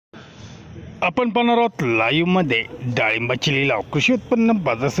आपण पाहणार आहोत लाईव्हमध्ये डाळिंबाची लिलाव कृषी उत्पन्न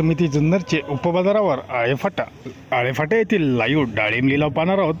बाजार समिती जुन्नरचे उपबाजारावर आळेफाटा येथील लाईव्ह डाळिंब लिलाव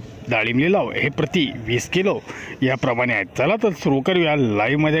पाहणार आहोत। डाळिंब लिलाव हे प्रति 20 किलो याप्रमाणे आहेत। चला तर सुरू करूया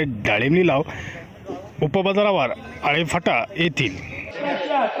लाईव्हमध्ये डाळिंब लिलाव उपबाजारावर आळेफाटा येथील।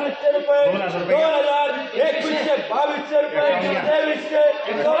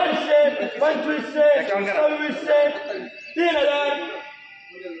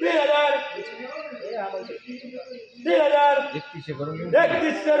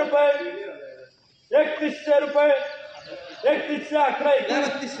 एकतीसशे रुपये 3100 रुपये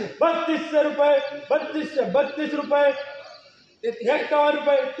 3200 रुपये 32 रुपये 51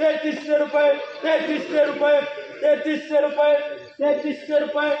 रुपये 3300 रुपये 3300 रुपये 3300 रुपये 3300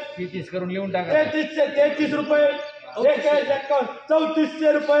 रुपये 30 करून लिहून टाका। 33 रुपये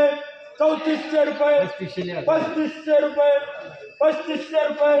 3400 रुपये 3400 रुपये 3500 रुपये 3500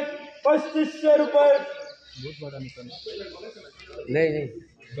 रुपये 3500 रुपये नहीं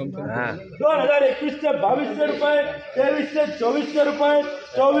 2021 से 2200 रुपये 23 से 2400 रुपये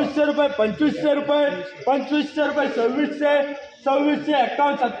 2400 रुपये 2500 रुपये 2500 रुपये 26 से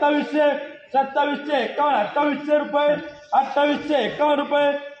 51 27 से 51 2800 रुपये 28 से 51 रुपये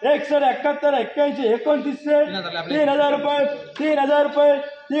 171 81 29 से 3000 रुपये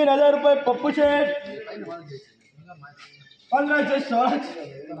 3000 रुपये पप्पू शेठ 15 से 16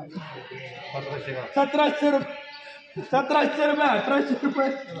 1700 रुपये 1800 रुपये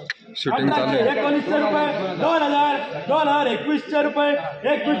 1900 रुपये 2021 रुपये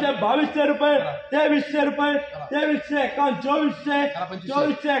 2200 रुपये 2300 रुपये 2300 51 2400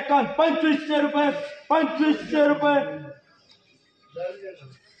 2500 रुपये 2500 रुपये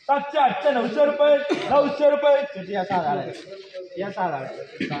 700 900 रुपये 900 रुपये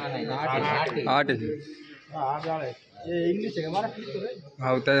इंग्लिश है मराठी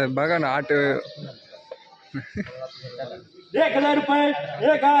बघा ना 8 1000 रुपये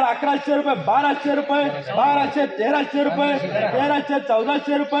 1100 रुपये 1200 रुपये 1300 रुपये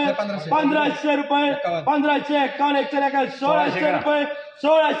 1400 रुपये 1500 रुपये 1500 51 1600 रुपये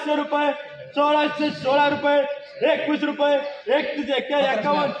 1600 रुपये 1616 रुपये 21 रुपये 31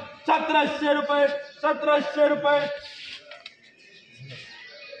 51 1700 रुपये 1700 रुपये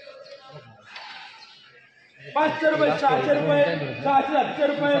 500 रुपये 600 रुपये 700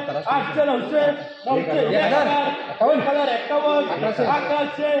 रुपये 800 900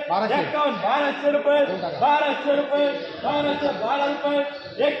 1200 रुपये 1200 रुपये 12 रुपये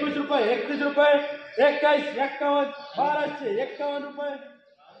 21 रुपये 31 रुपये 21 51 1251 रुपये